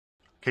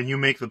Can you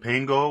make the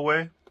pain go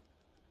away?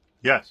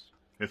 Yes,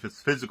 if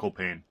it's physical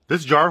pain.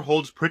 This jar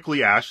holds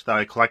prickly ash that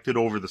I collected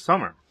over the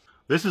summer.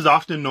 This is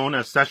often known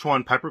as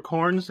Szechuan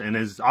peppercorns and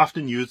is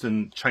often used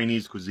in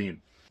Chinese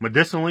cuisine.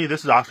 Medicinally,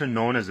 this is often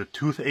known as a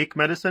toothache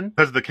medicine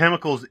because the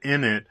chemicals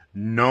in it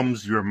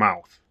numbs your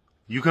mouth.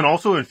 You can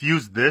also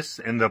infuse this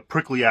and the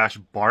prickly ash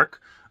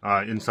bark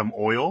in some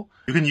oil.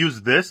 You can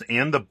use this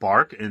and the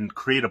bark and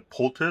create a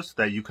poultice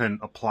that you can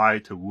apply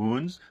to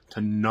wounds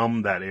to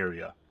numb that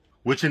area,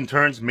 which in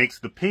turn makes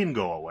the pain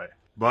go away.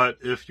 But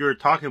if you're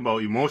talking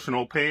about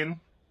emotional pain,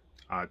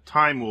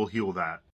 time will heal that.